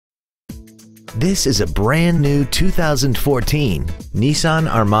This is a brand new 2014 Nissan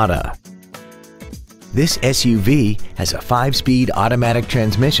Armada. This SUV has a 5-speed automatic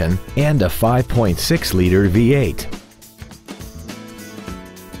transmission and a 5.6-liter V8.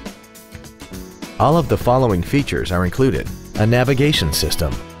 All of the following features are included: a navigation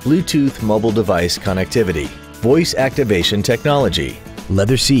system, Bluetooth mobile device connectivity, voice activation technology,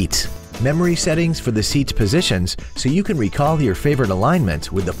 leather seats, memory settings for the seat's positions so you can recall your favorite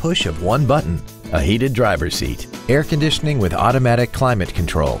alignment with the push of one button, a heated driver's seat, air conditioning with automatic climate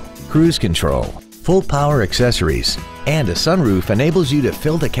control, cruise control, full power accessories, and a sunroof enables you to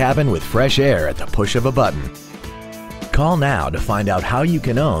fill the cabin with fresh air at the push of a button. Call now to find out how you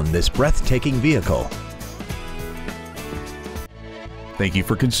can own this breathtaking vehicle. Thank you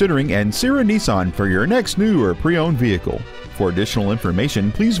for considering Ancira Nissan for your next new or pre-owned vehicle. For additional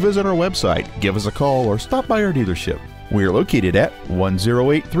information, please visit our website, give us a call, or stop by our dealership. We are located at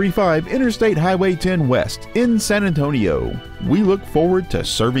 10835 Interstate Highway 10 West in San Antonio. We look forward to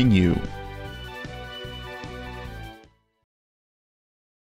serving you.